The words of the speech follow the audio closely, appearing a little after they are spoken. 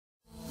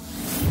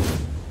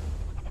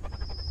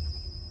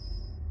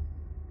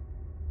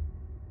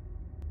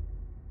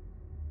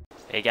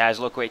Hey guys,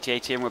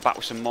 Loco88 here and we're back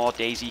with some more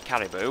DayZ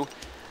Caribou.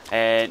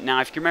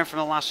 Now if you can remember from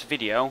the last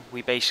video,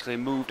 we basically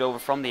moved over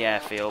from the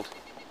airfield,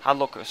 had a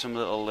look at some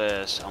little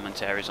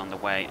settlement areas on the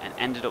way and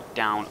ended up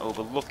down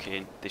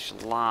overlooking this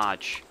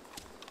large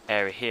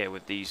area here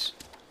with these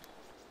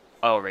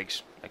oil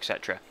rigs,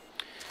 etc.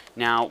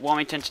 Now what I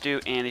intend to do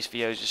in this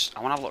video is just,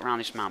 I want to have a look around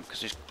this map because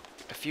there's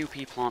a few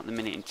people on at the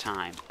minute in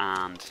time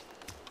and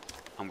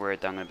I'm worried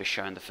that I'm going to be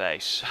showing the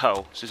face.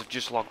 So since I've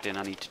just logged in,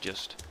 I need to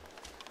just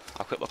have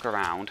a quick look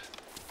around.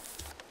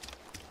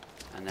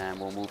 And then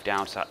we'll move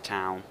down to that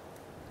town.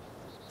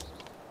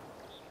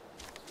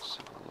 Let's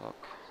have a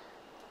look.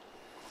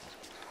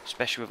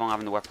 Especially with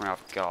having the weaponry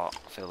I've got,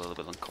 I feel a little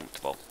bit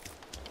uncomfortable.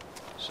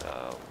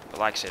 So, but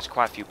like I said, there's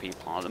quite a few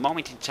people. At the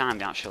moment in time,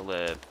 the actual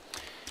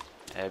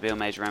Bill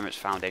Mays Remembrance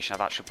Foundation,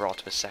 I've actually brought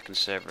up a second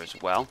server as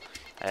well.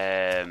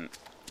 When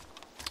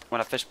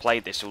I first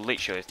played this, there were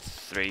literally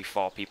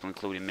 3-4 people,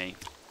 including me,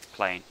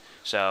 playing.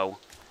 So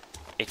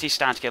it is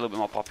starting to get a little bit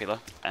more popular.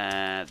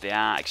 They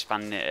are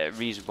expanding at a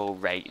reasonable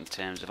rate in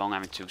terms of only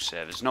having 2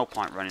 servers. There's no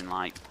point running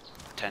like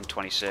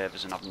 10-20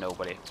 servers and have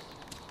nobody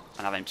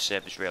and having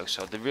servers really.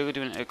 So they're really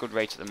doing it at a good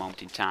rate at the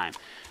moment in time.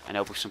 And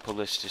there'll be some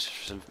publicity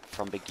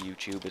from big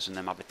YouTubers and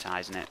them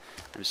advertising it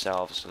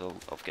themselves, so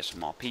they'll get some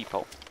more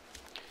people.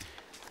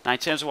 Now in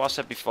terms of what I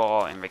said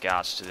before in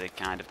regards to the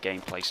kind of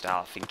gameplay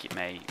style I think it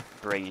may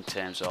bring in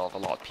terms of a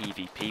lot of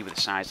PvP with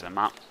the size of the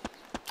map,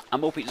 I'm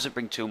hoping it doesn't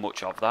bring too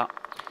much of that.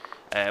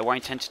 What I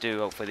intend to do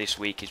hopefully this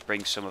week is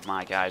bring some of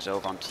my guys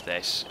over onto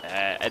this.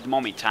 At the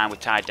moment in time we're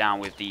tied down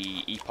with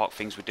the epoch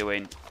things we're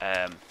doing.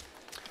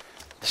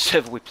 The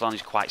server we play on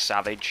is quite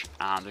savage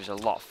and there's a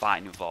lot of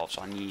fighting involved,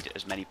 so I need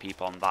as many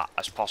people on that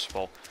as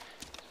possible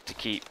to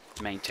keep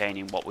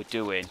maintaining what we're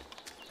doing.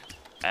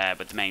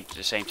 But at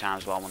the same time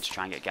as well, I want to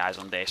try and get guys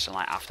on this and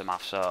like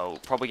Aftermath. So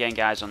probably getting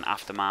guys on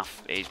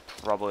Aftermath is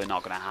probably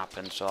not going to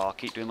happen, so I'll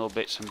keep doing little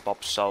bits and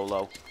bobs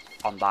solo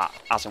on that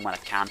as and when I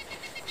can.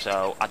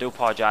 So I do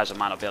apologise, I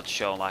might not be able to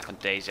show like on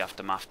DayZ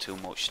Aftermath too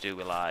much to do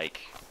with like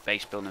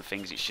base building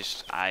things. It's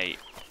just I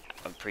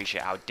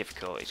appreciate how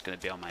difficult it's going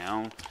to be on my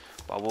own,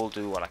 but I will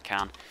do what I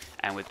can.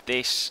 And with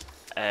this,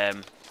 I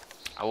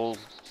will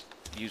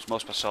use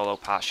most of my solo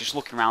parts, just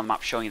looking around the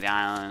map, showing you the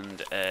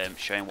island,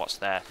 showing what's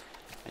there,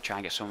 and try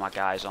and get some of my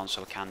guys on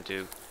so we can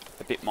do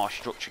a bit more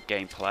structured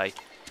gameplay.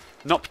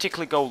 Not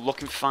particularly go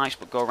looking for fights,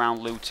 but go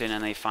around looting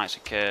and any fights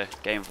occur,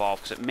 get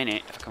involved, because at the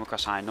minute, if I come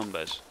across high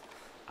numbers,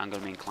 I'm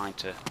going to be inclined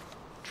to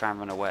try and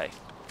run away.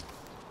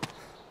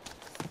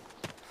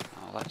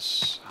 Now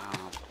let's have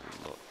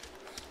a look.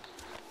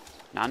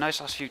 Now I noticed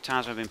the last few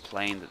times I've been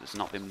playing that there's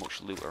not been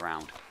much loot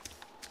around.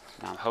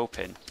 Now I'm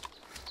hoping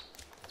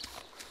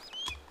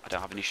I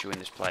don't have an issue in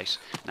this place.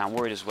 Now I'm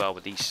worried as well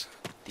with these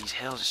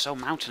hills, are so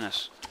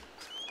mountainous.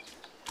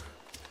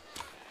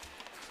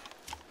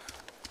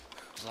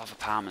 There's a lot of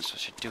apartments,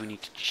 which I do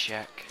need to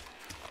check.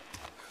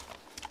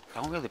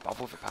 I don't really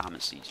bother with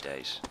apartments these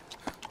days.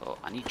 But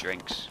I need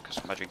drinks,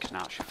 because my drink is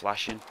now actually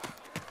flashing.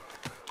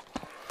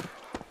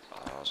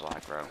 Oh, it's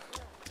aggro.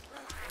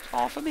 It's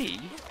all for me.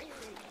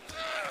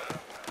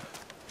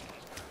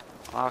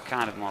 I'll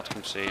kind of want to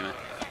come see me.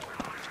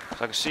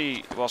 So I can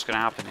see what's going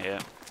to happen here.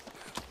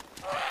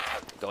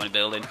 Go in the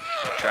building,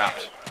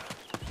 trapped.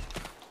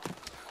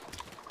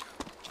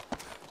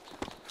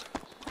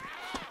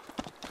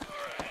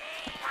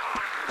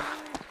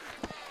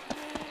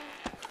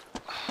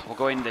 We'll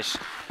go in this.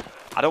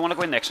 I don't want to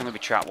go in there because I'm going to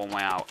be trapped one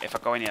way out. If I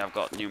go in here, I've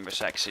got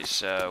numerous exits,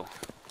 so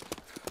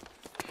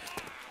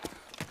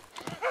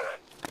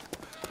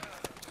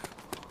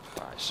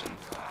right, some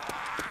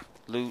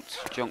loot,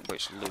 junk, but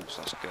it's loot,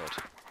 so that's good.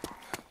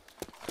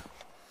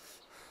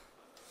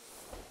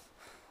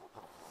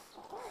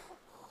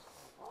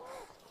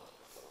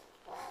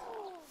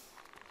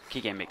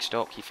 Keep getting mixed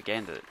up, keep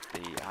forgetting that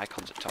the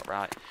icon's at top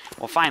right.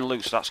 Well, fine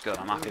loot, so that's good.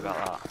 I'm happy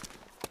about that.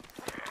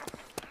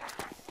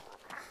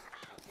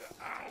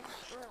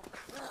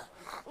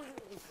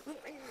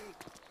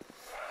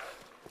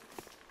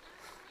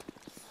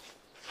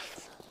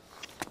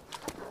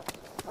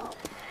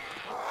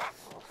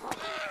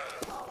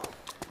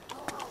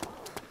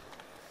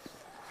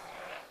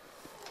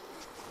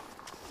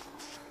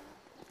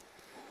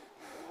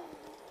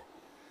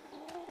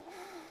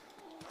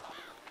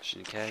 Just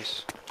in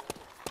case.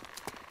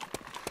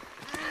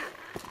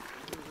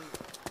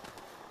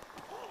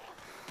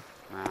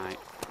 Right.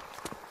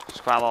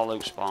 There's quite a lot of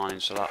loot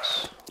spawning, so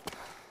that's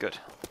good.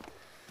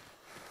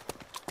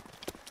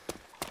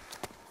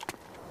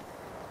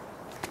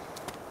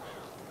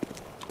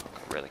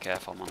 Got really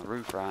careful, I'm on the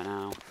roof right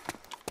now.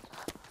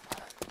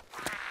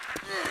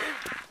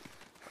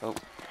 Oh.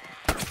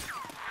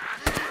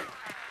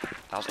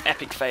 That was an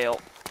epic fail.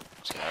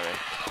 Scary.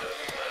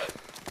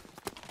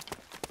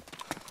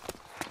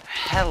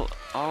 Hell,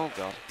 oh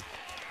god.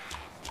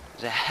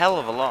 There's a hell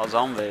of a lot of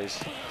zombies.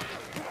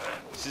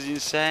 This is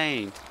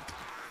insane.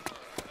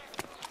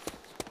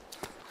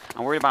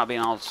 I'm worried about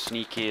being all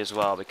sneaky as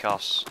well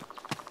because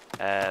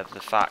of the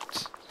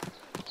fact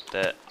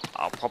that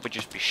I'll probably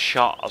just be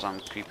shot as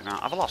I'm creeping around.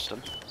 Have I lost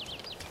them?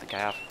 I think I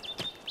have.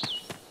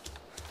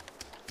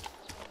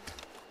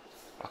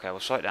 Okay, we'll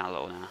slow it down a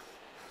little now.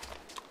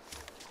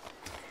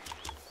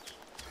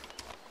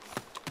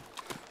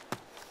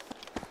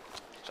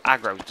 So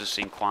aggro does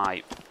seem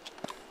quite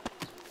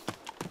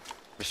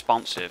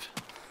responsive.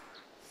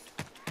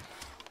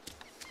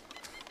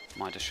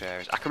 My industrial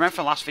areas. I can remember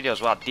from the last video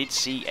as well, I did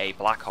see a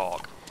Black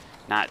Hawk.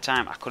 Now at the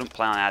time I couldn't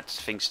play on it, I had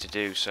things to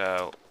do,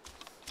 so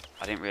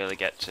I didn't really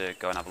get to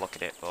go and have a look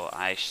at it, but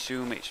I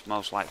assume it's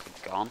most likely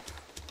gone.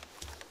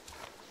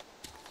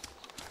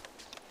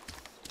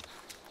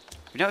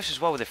 You notice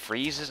as well with the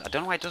freezers, I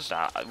don't know why it does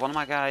that. One of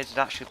my guys did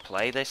actually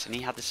play this and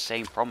he had the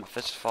same problem. I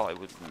first thought it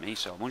would be me,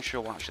 so I'm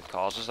unsure what actually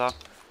causes that.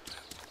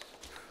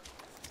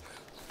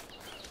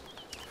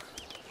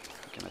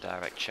 Get my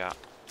direct chat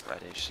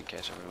ready just in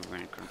case I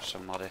run into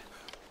somebody.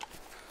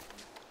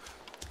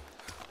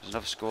 There's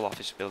another school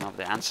office building over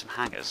there and some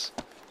hangars.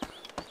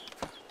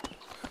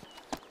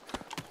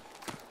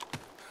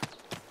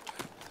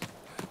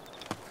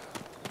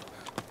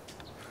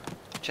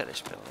 Check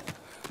this building.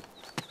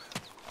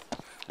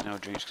 No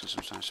drinks can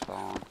sometimes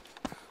spawn.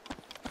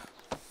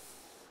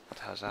 What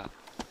the hell's that?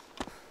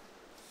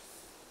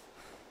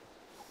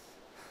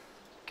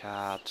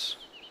 Cards.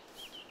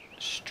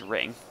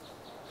 String.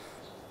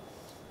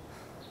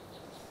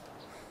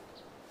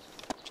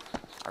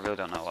 I really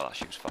don't know what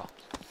that's used for.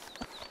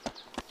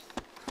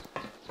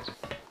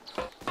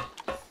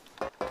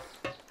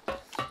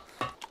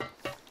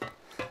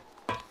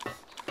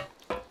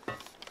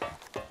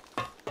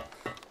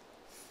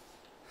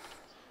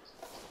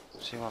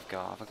 See what I've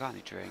got. Have I got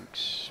any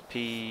drinks?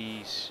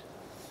 Peas.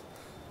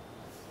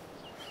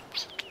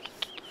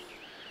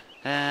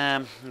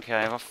 Okay,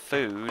 I've got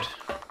food.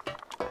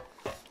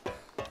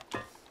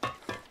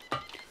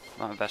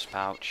 Got my best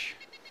pouch.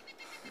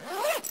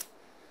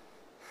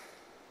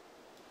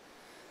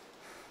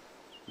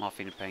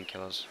 Morphine and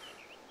painkillers.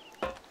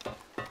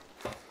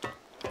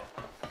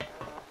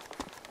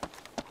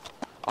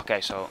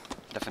 Okay, so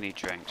definitely need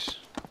drinks.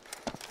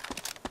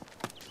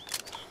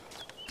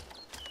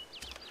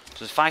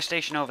 So there's a fire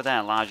station over there,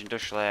 a large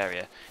industrial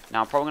area.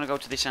 Now I'm probably going to go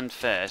to this end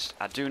first.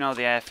 I do know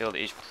the airfield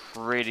is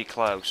pretty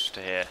close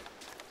to here.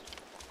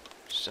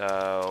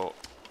 So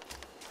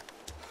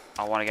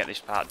I want to get this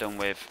part done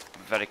with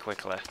very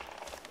quickly.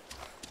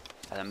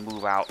 And then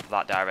move out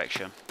that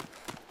direction.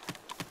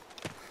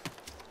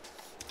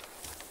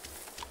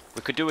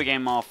 We could do a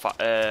game more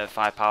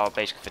firepower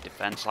basically for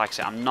defense. Like I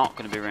said, I'm not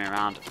going to be running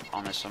around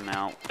on this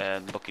somehow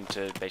looking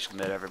to basically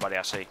murder everybody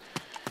I see.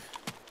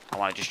 I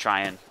want to just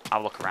try and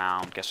have a look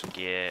around, get some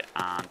gear,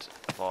 and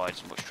avoid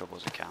as much trouble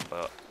as I can.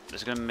 But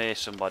there's going to be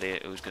somebody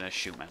who's going to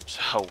shoot me.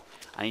 So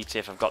I need to see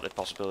if I've got the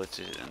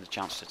possibility and the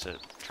chance to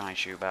try and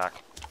shoot back.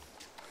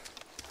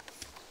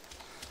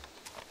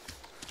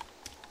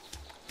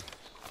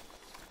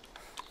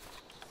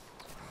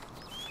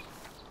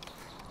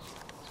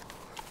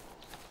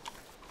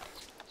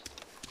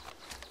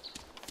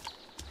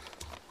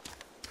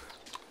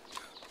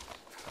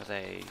 Are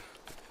they...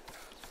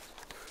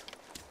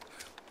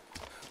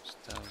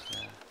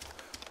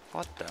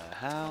 What the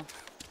hell?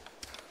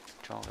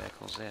 Patrol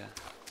vehicles there.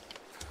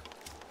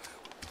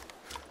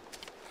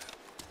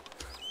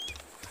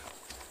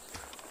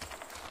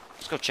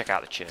 Let's go check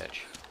out the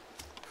church.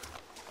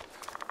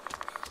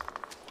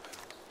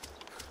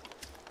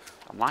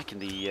 I'm liking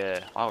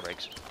the oil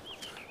rigs.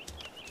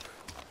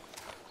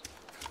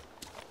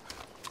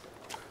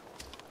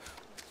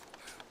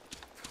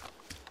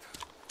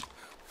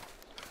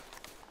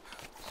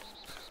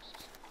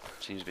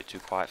 Seems a bit too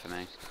quiet for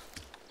me.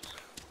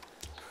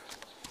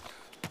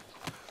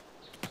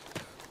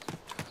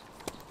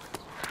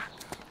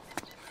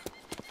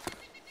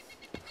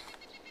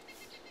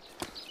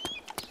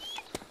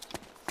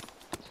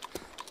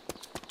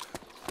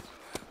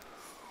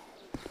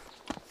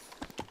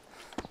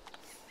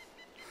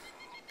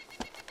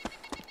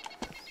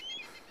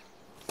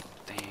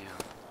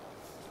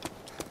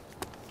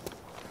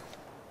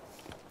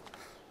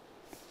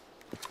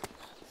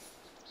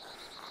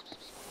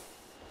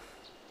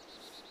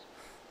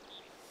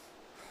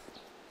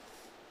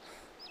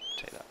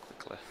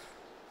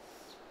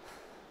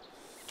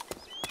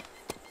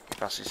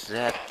 Across his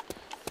head.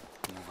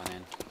 Moving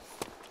in.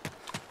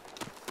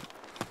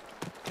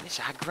 This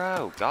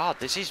aggro. God,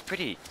 this is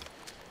pretty. Is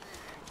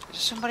there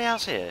somebody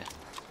else here?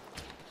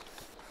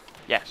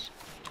 Yes.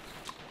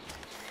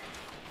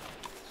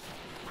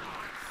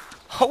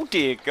 Oh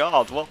dear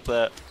God, what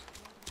the?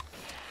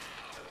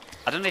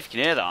 I don't know if you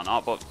can hear that or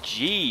not, but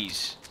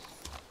jeez.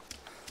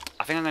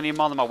 I think I'm going to need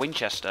more than my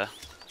Winchester.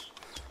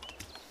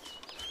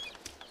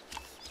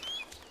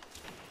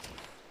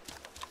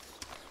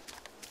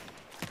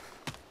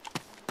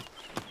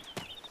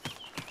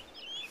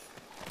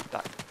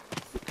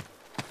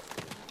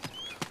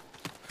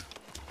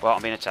 Well,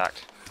 I'm being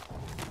attacked.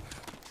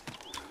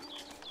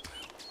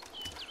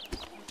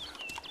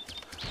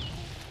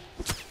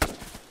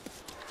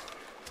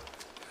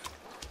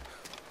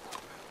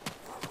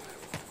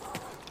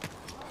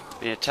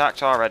 Being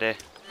attacked already.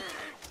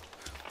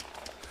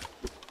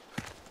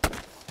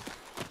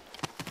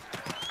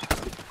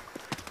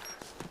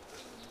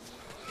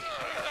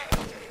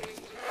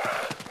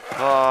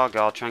 Oh,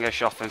 god, try and get a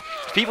shot him.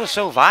 People are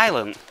so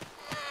violent.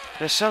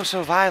 They're so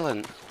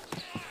violent.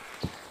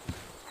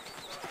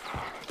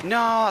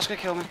 No, that's gonna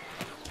kill me.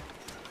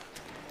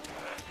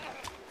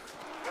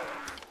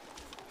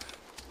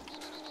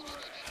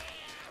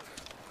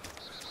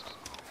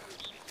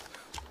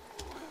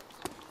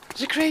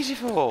 What's it crazy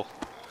for?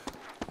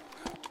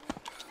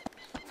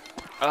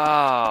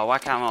 Oh, why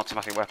can't I have an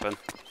automatic weapon?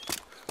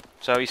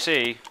 So you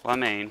see what I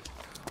mean?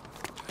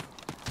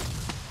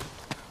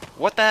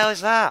 What the hell is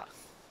that?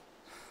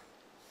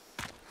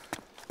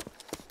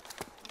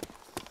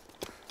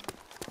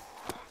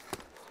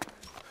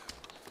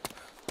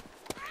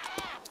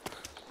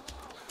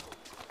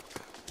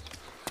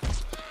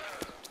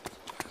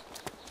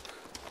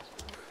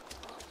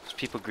 There's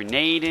people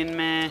grenading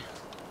me.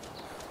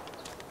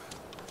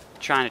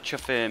 Trying to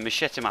chuff a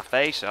machete my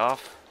face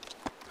off.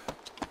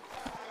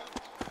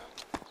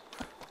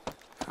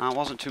 That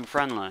wasn't too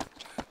friendly.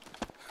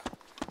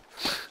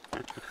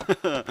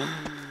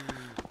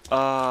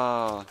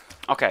 Oh,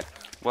 okay.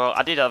 Well,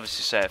 I did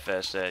obviously say at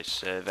first that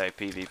it's very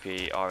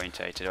PvP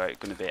orientated, right? It's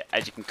going to be,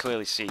 as you can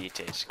clearly see, it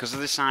is because of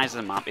the size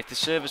of the map. If the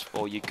server's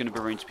full, you're going to be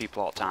running into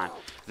people all the time.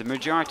 The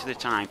majority of the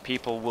time,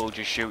 people will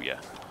just shoot you.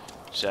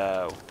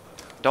 So,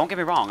 don't get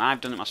me wrong,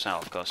 I've done it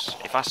myself. Because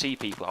if I see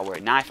people, I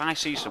worry. Now, if I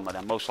see somebody,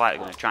 I'm most likely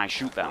going to try and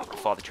shoot them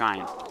before they try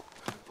and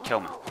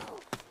kill me.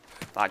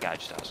 That guy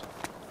just has.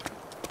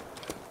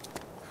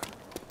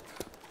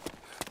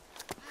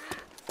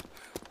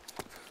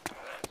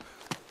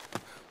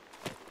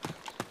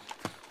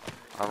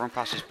 I'll run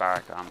past his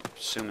barrack. I'm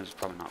assuming there's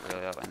probably not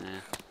really out in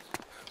there.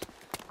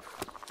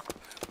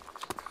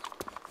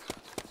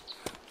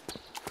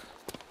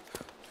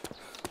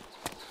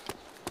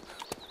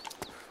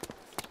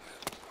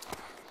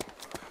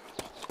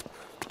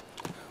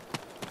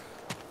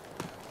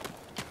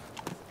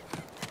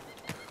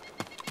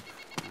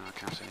 No, I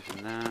can't see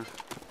anything there.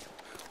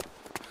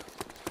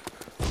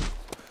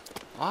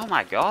 Oh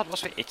my god,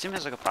 what's it hitting me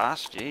as I go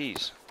past?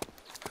 Jeez.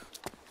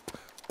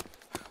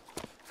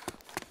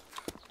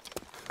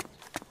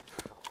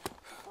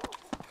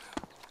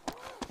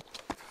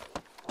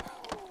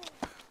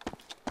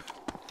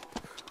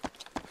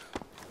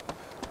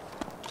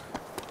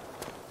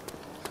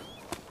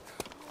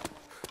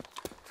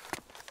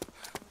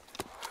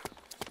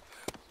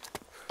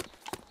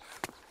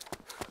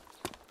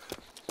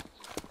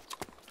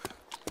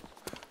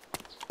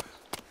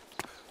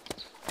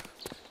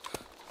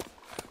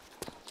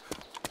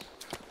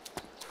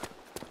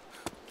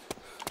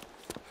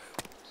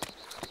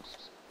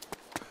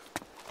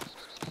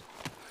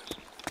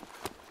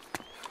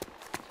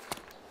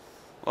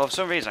 Well, for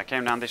some reason I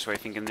came down this way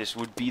thinking this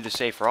would be the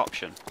safer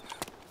option.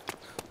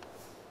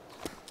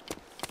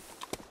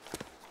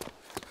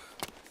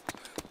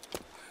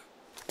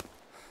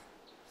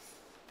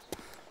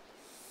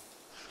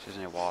 There's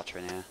no water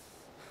in here.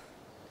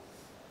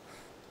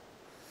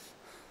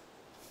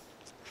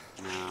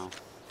 No.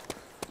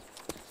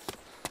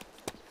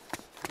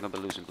 I'm going to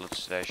be losing blood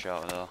today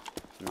shortly though.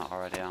 I'm not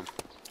already am.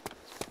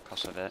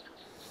 Because of it.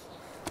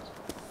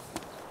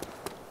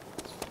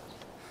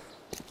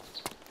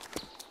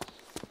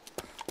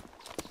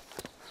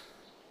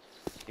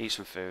 Eat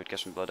some food, get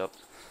some blood up.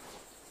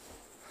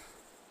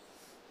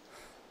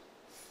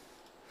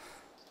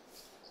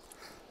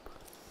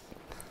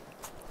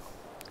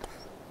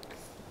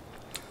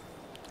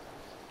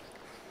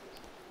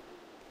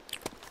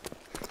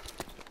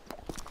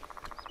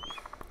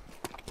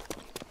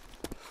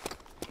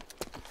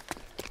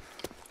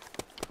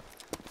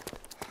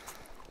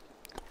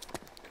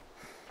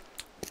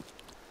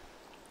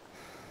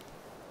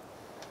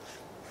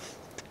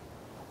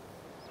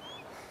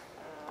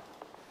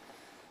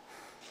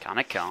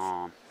 Kinda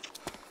calm.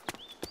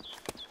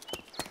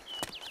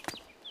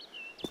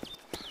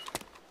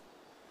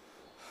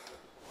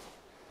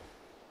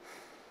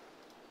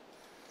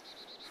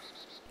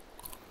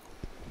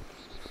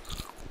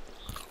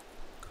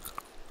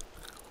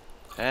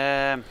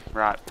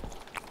 Right.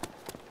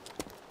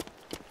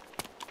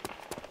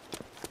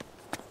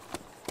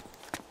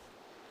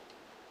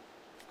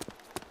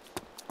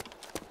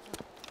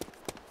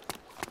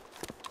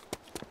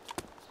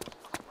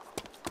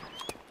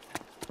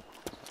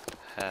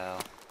 Hell.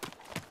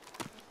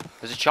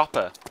 There's a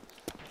chopper.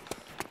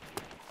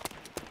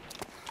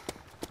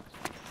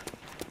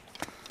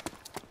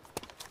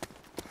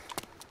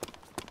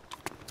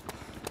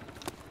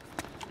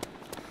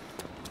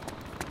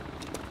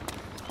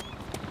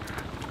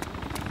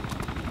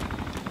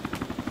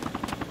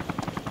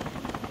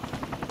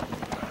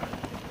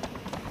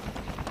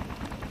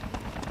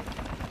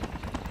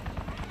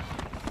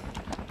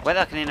 Where the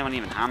hell can anyone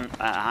even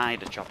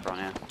hide a chopper on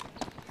here?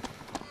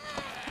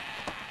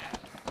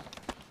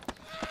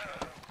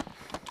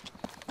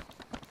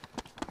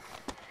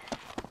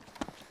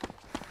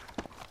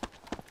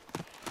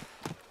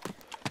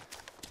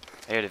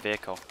 I heard a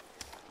vehicle.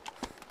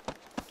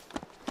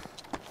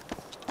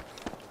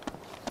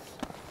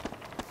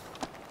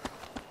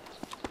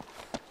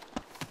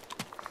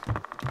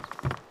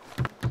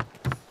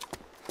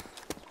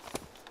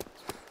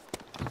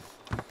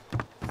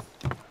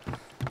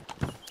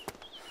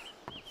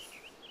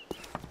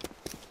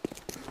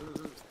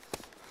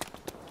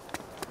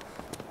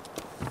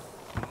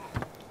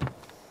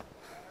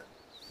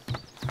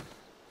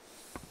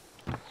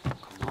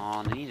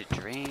 on, I need a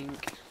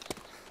drink.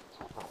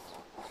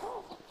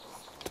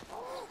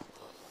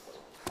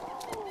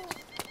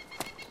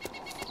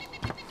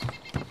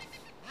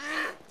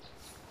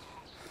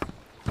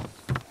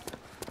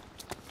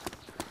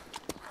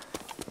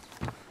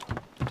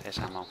 There's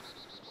ammo.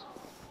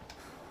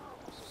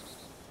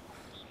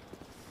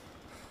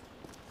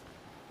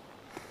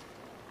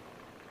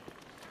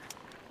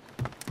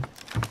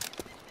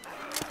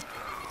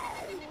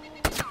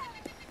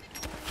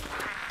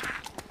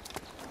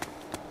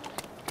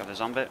 Got a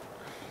zombie.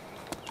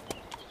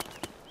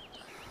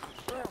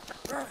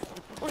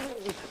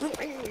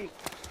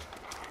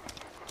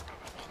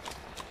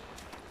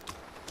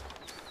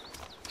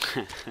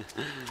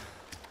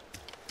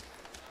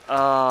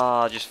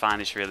 Oh, I just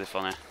find this really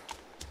funny.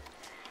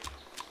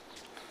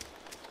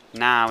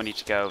 Now we need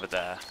to go over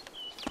there.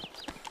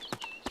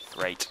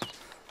 Great.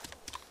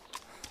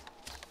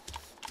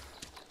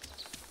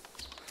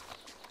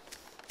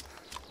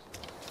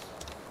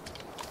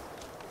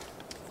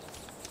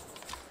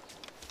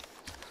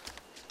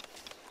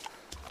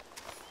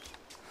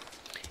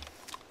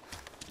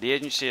 The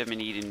urgency of me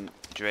needing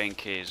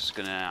drink is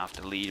gonna have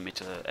to lead me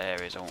to the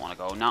areas I don't want to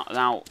go.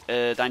 Now,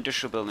 the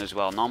industrial building as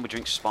well. Normally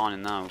drinks spawn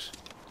in those.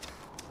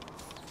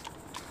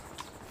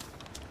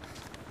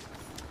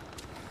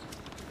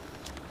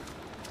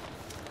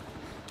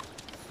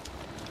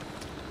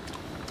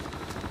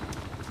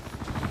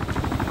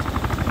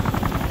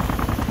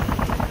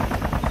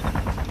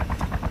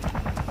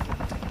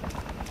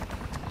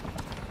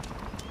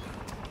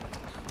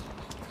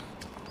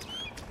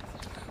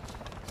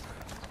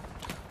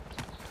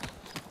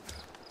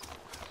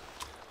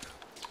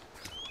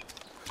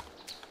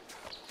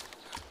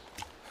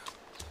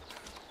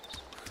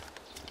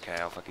 Okay,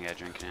 I'll fucking get a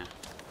drink now.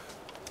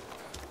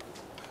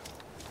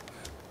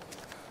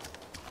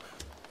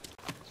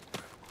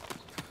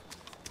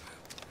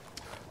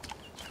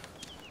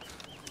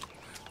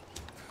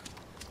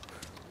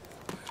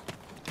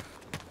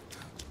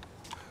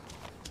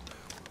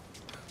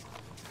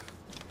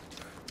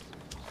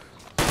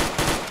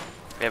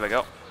 Here we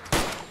go.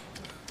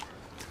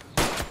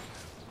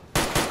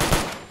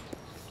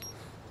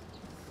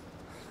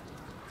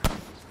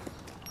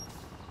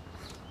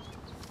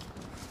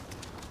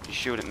 You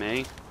shoot at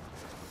me.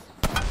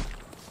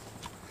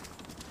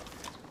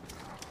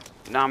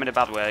 Now I'm in a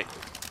bad way.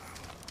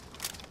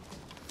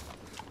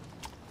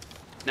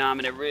 Now I'm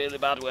in a really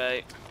bad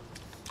way.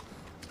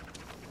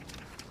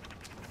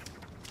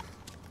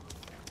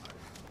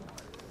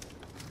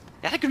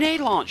 He had a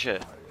grenade launcher!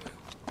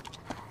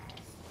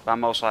 But I'm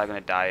most likely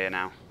going to die here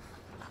now.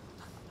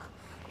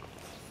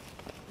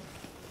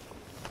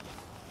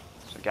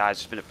 So guys,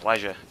 it's been a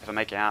pleasure if I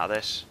make it out of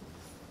this.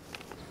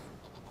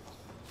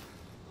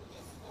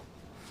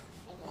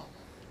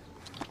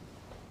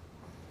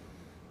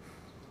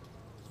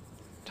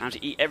 Time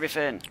to eat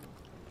everything.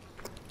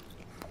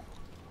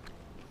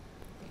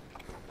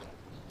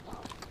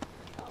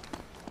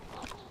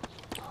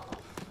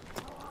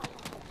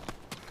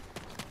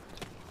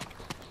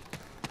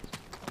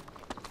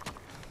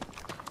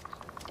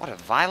 What a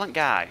violent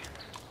guy.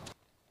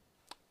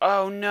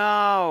 Oh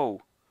no!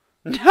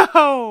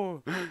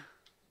 No!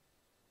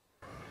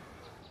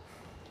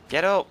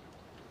 Get up!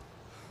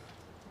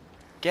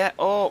 Get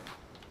up!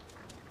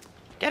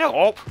 Get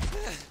up!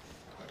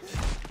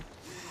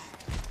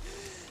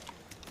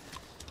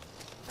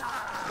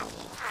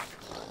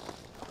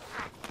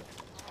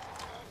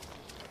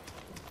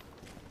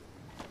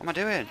 What am I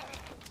doing?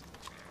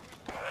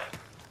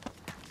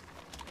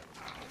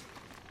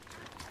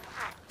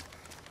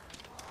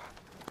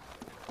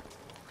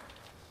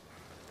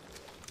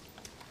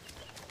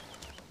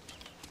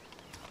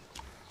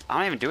 I'm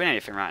not even doing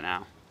anything right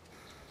now.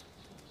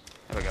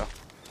 There we go.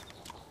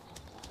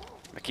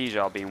 My keys are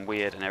all being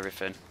weird and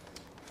everything.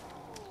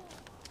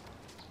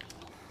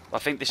 Well, I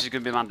think this is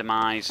going to be my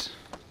demise.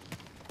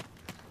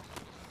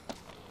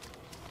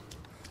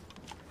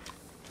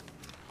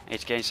 I need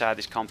to get inside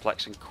this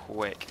complex and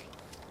quick.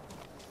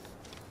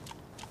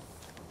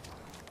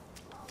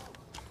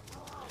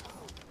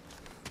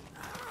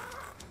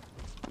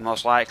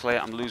 Most likely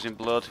I'm losing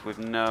blood with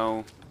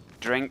no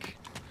drink.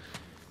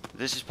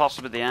 This is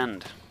possibly the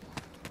end.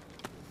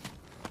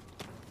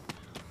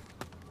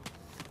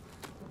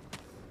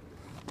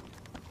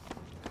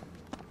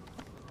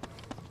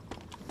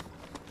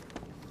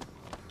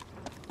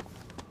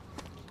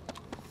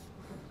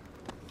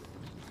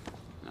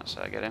 That's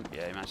how I get him.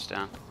 Yeah, he managed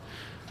down.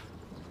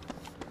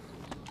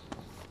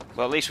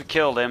 Well, at least we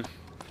killed him.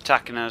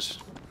 Attacking us.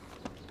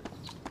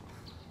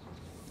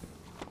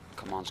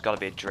 Come on, it's got to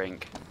be a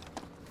drink.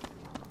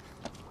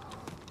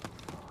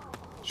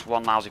 Just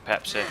one lousy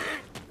Pepsi.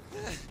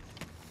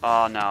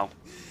 Oh no.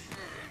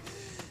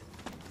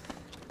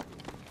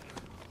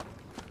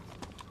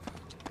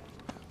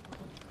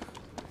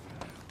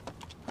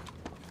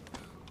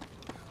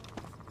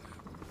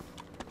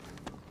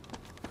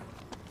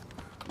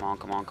 Come on,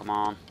 come on, come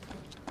on.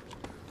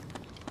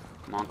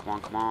 Come on, come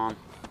on, come on.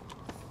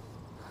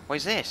 What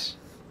is this?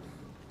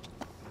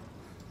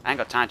 I ain't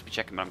got time to be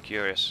checking, but I'm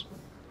curious.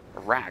 A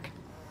rag.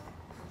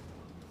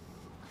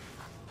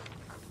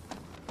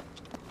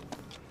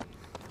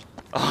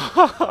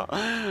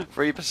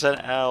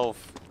 3%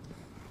 health.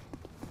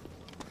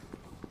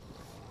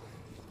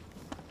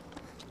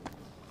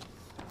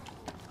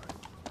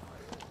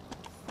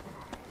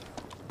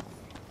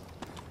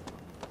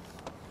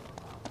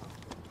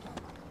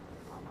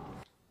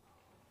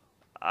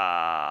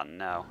 Ah,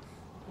 no.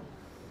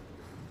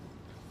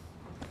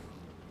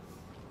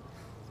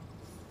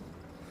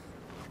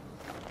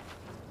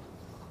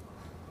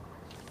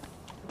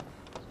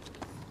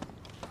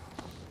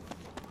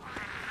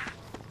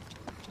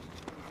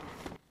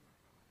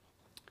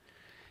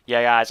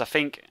 Yeah, guys, I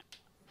think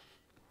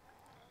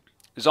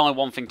there's only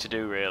one thing to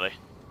do, really.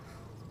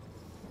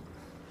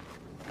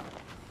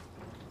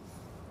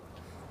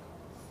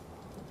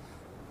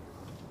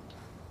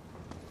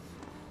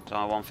 There's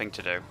only one thing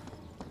to do.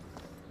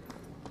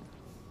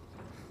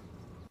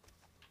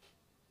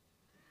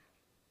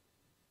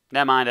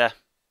 Never mind her.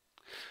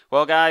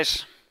 Well,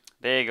 guys,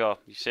 there you go.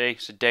 You see,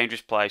 it's a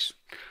dangerous place.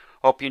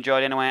 Hope you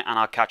enjoyed anyway, and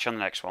I'll catch you on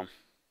the next one.